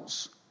worship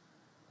idols.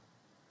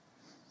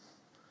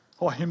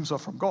 Or hymns are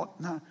from God.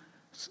 No,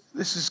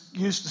 this is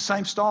used, the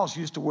same style is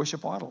used to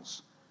worship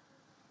idols.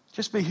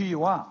 Just be who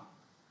you are.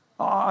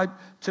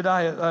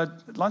 Today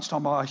at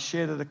lunchtime, I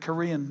shared at a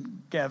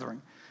Korean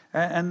gathering,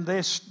 and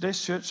their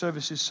church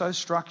service is so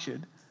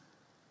structured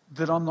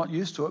that I'm not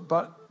used to it.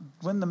 But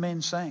when the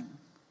men sang,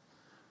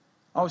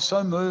 I was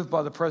so moved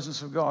by the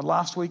presence of God.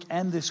 Last week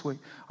and this week,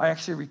 I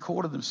actually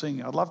recorded them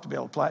singing. I'd love to be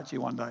able to play it to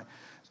you one day.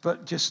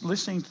 But just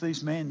listening to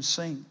these men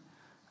sing,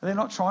 they're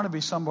not trying to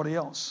be somebody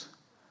else.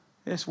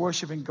 They're just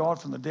worshiping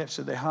God from the depths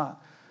of their heart.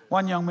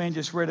 One young man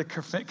just read a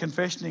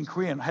confession in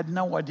Korean. I had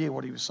no idea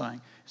what he was saying.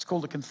 It's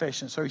called a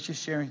confession. So he's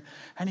just sharing.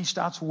 And he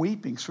starts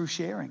weeping through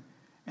sharing.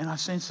 And I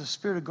sense the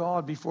Spirit of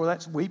God before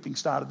that weeping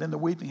started. Then the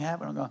weeping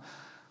happened. I'm going,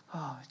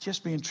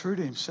 just being true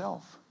to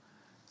himself.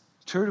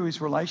 True to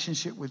his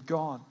relationship with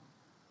God.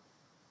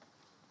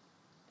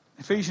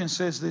 Ephesians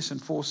says this in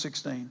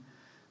 4:16.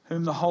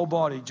 Whom the whole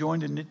body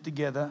joined and knit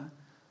together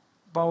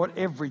by what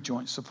every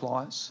joint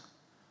supplies,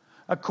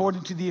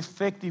 according to the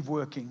effective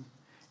working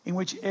in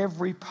which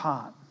every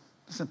part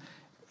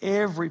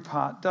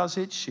does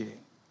its share.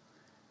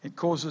 It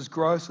causes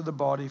growth of the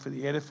body for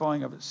the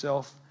edifying of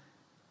itself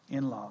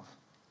in love.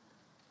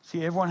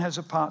 See, everyone has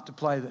a part to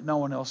play that no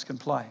one else can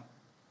play.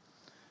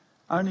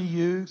 Only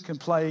you can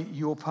play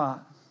your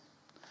part.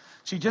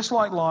 See, just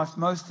like life,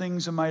 most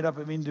things are made up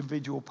of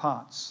individual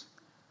parts.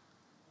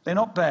 They're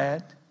not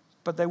bad,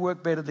 but they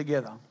work better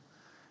together.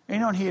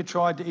 Anyone here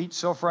tried to eat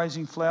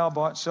self-raising flour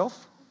by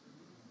itself?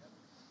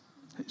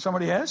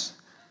 Somebody has?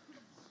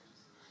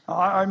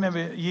 I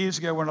remember years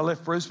ago when I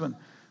left Brisbane,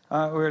 we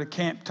were at a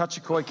camp,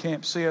 Touchakoi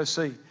Camp,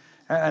 COC,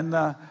 and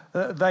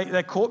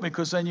they caught me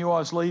because they knew I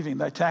was leaving.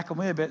 They tackled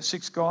me, about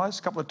 6 guys,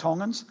 a couple of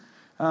Tongans,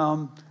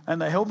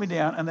 and they held me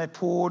down and they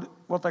poured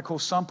what they call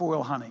sump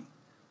oil honey.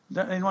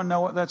 Anyone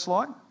know what that's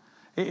like?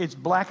 It's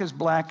black as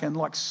black and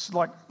like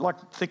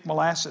thick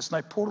molasses. And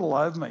they poured it all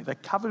over me. They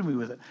covered me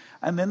with it.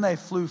 And then they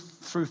flew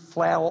through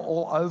flour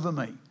all over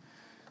me.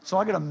 So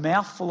I got a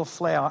mouthful of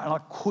flour and I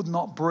could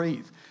not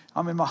breathe.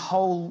 I mean, my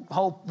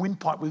whole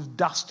windpipe was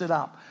dusted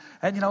up.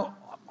 And, you know,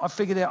 I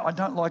figured out I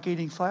don't like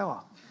eating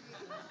flour.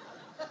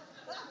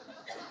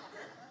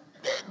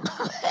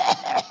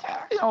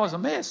 I was a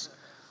mess.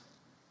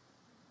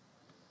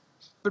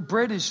 But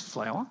bread is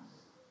flour.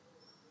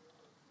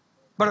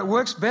 But it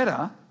works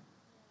better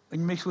when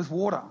you mix with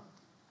water.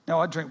 Now,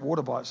 I drink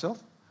water by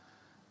itself.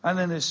 And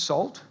then there's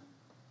salt,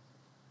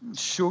 and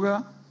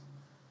sugar,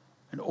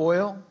 and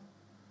oil.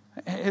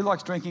 Who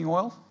likes drinking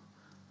oil?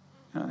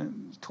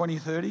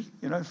 2030,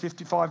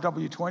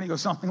 55W20 or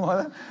something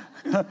like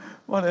that.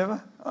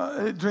 Whatever.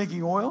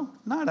 Drinking oil?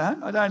 No, I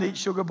don't. I don't eat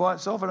sugar by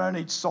itself. I don't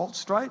eat salt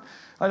straight.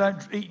 I don't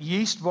eat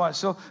yeast by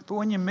itself. But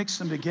when you mix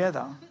them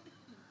together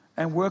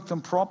and work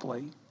them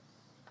properly,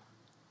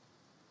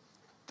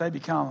 they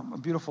become a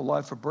beautiful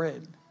loaf of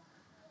bread.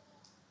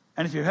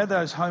 And if you've had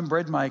those home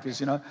bread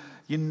makers,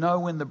 you know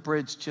when the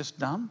bread's just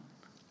done,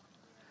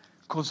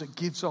 because it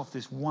gives off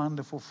this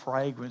wonderful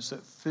fragrance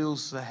that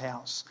fills the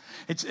house.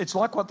 It's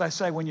like what they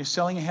say when you're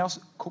selling a house,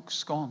 cook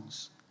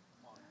scones.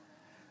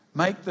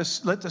 Let the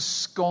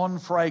scone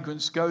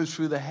fragrance go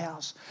through the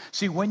house.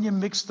 See, when you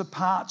mix the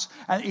parts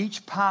and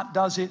each part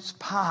does its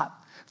part,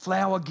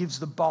 flour gives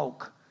the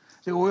bulk.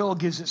 The oil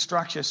gives it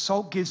structure.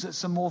 Salt gives it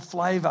some more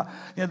flavour.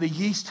 The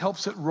yeast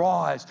helps it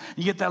rise.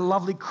 You get that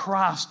lovely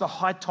crust, the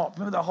high top.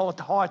 Remember the whole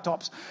high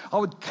tops? I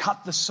would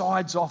cut the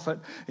sides off it.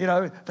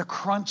 The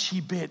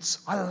crunchy bits.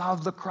 I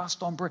love the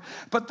crust on bread.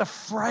 But the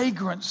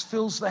fragrance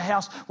fills the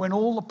house when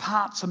all the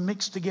parts are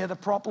mixed together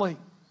properly.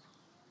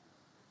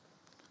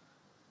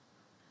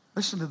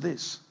 Listen to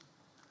this.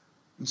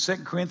 In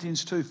 2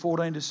 Corinthians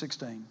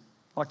 2:14-16,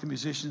 like the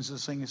musicians and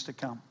the singers to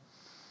come.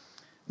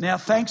 Now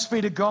thanks be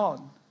to God,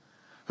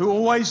 who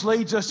always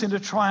leads us into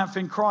triumph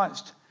in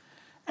Christ,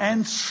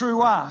 and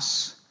through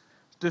us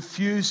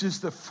diffuses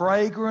the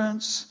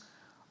fragrance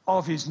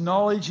of his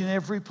knowledge in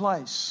every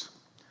place.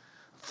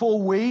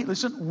 For we,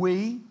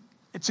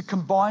 it's a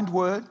combined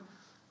word,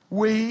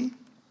 we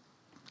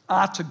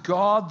are to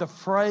God the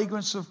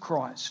fragrance of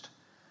Christ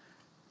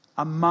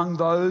among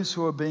those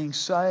who are being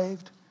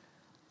saved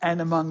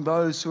and among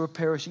those who are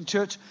perishing.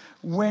 Church,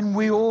 when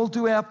we all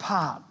do our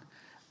part,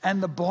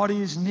 and the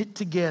body is knit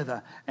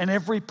together, and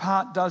every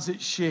part does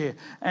its share,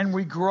 and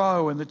we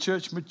grow, and the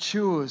church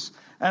matures.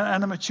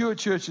 And a mature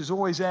church is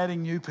always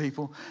adding new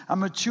people. A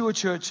mature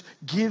church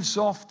gives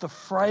off the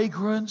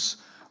fragrance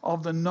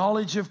of the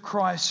knowledge of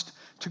Christ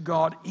to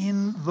God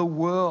in the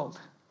world.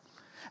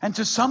 And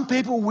to some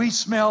people, we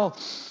smell,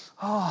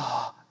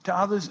 to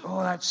others,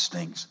 that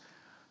stinks.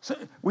 So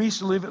we used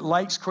to live at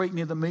Lakes Creek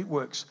near the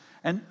meatworks,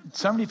 and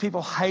so many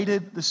people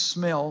hated the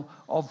smell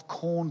of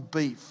corned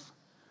beef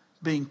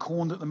being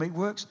corned at the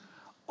meatworks.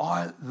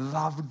 I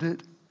loved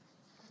it.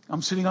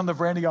 I'm sitting on the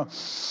veranda going,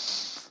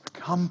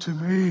 Come to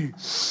me.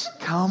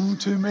 Come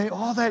to me.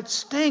 Oh, that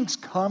stinks.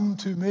 Come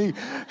to me.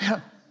 Yeah.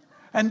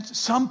 And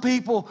some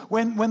people,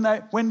 when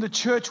the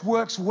church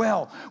works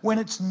well, when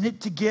it's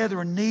knit together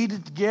and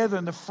kneaded together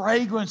and the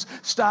fragrance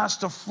starts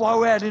to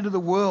flow out into the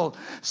world,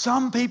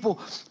 some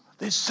people,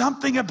 there's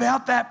something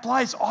about that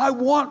place. I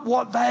want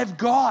what they've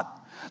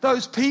got.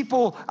 Those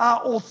people are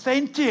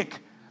authentic.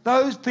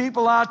 Those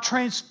people are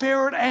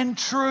transparent and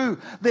true.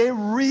 They're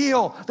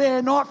real.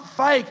 They're not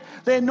fake.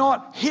 They're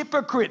not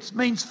hypocrites,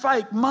 means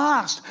fake,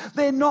 masked.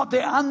 They're not.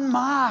 They're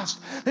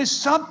unmasked. There's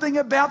something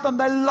about them.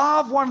 They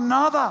love one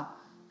another.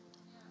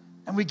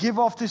 And we give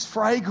off this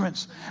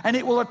fragrance, and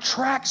it will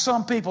attract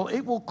some people.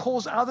 It will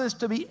cause others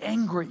to be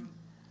angry.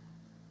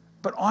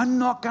 But I'm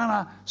not going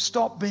to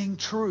stop being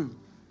true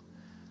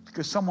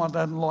because someone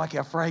doesn't like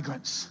our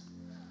fragrance.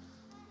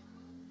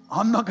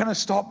 I'm not going to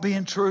stop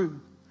being true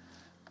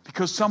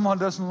because someone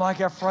doesn't like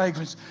our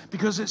fragrance.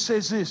 Because it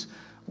says this,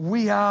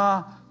 we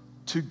are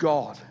to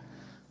God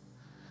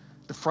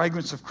the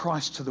fragrance of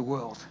Christ to the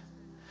world.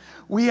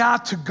 We are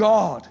to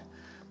God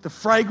the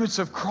fragrance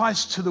of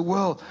Christ to the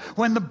world.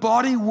 When the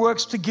body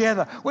works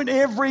together, when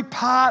every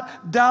part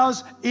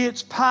does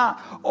its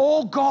part,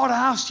 all God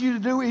asks you to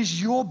do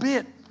is your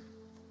bit.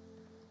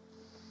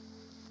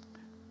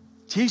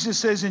 Jesus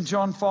says in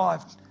John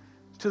 5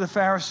 to the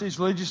Pharisees,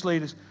 religious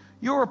leaders,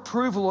 your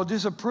approval or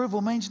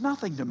disapproval means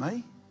nothing to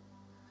me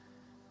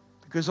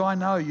because I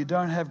know you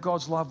don't have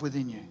God's love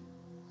within you.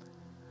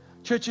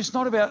 Church, it's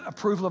not about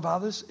approval of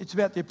others. It's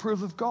about the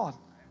approval of God.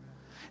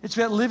 It's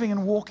about living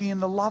and walking in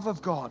the love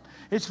of God.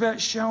 It's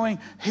about showing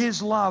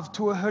His love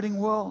to a hurting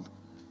world.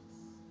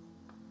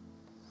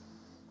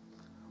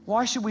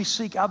 Why should we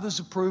seek others'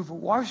 approval?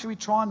 Why should we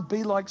try and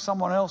be like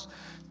someone else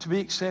to be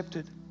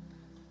accepted?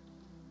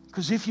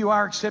 Because if you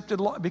are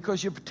accepted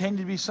because you pretend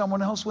to be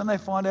someone else, when they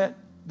find out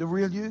the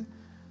real you,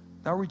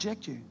 they'll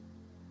reject you.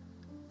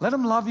 Let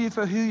them love you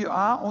for who you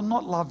are or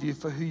not love you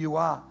for who you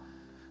are.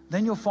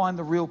 Then you'll find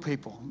the real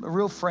people, the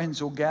real friends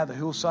who'll gather,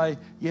 who'll say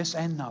yes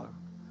and no,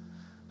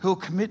 who'll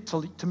commit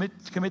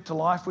to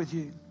life with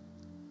you.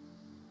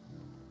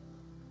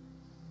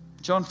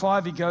 John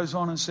 5, he goes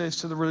on and says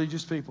to the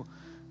religious people,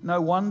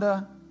 no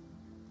wonder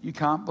you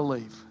can't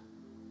believe.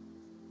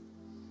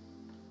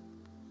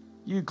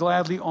 You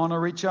gladly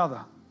honour each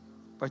other,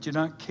 but you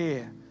don't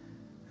care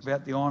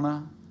about the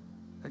honour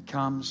that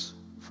comes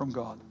from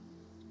God.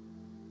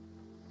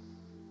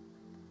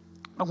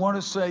 I want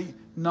to say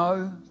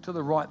no to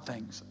the right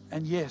things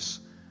and yes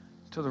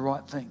to the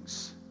right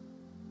things.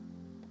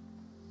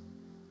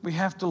 We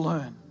have to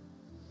learn.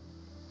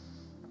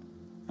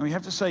 And we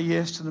have to say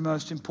yes to the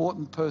most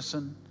important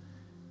person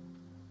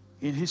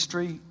in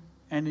history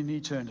and in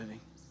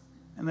eternity.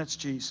 And that's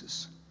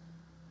Jesus.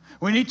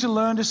 We need to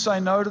learn to say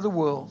no to the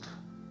world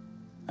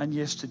and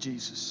yes to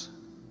Jesus.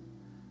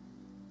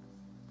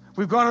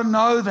 We've got to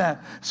know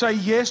that. Say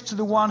yes to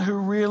the one who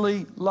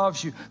really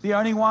loves you. The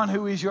only one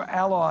who is your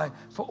ally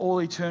for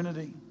all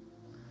eternity.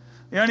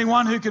 The only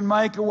one who can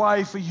make a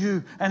way for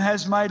you and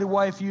has made a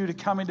way for you to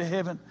come into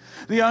heaven.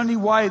 The only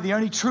way, the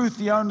only truth,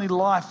 the only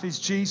life is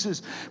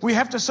Jesus. We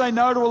have to say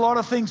no to a lot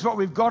of things, but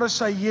we've got to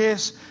say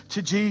yes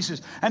to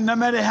Jesus. And no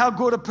matter how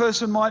good a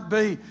person might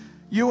be,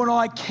 you and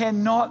I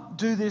cannot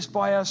do this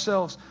by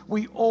ourselves.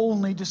 We all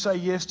need to say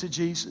yes to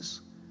Jesus.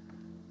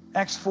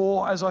 Acts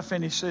 4, as I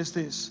finish, says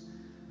this,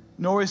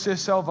 nor is there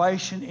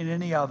salvation in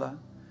any other.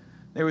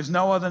 There is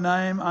no other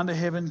name under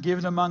heaven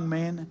given among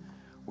men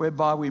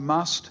whereby we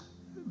must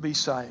be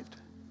saved.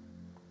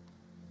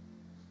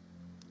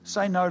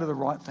 Say no to the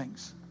right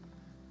things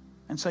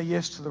and say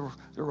yes to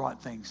the right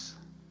things.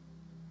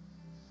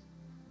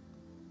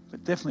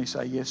 But definitely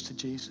say yes to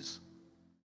Jesus.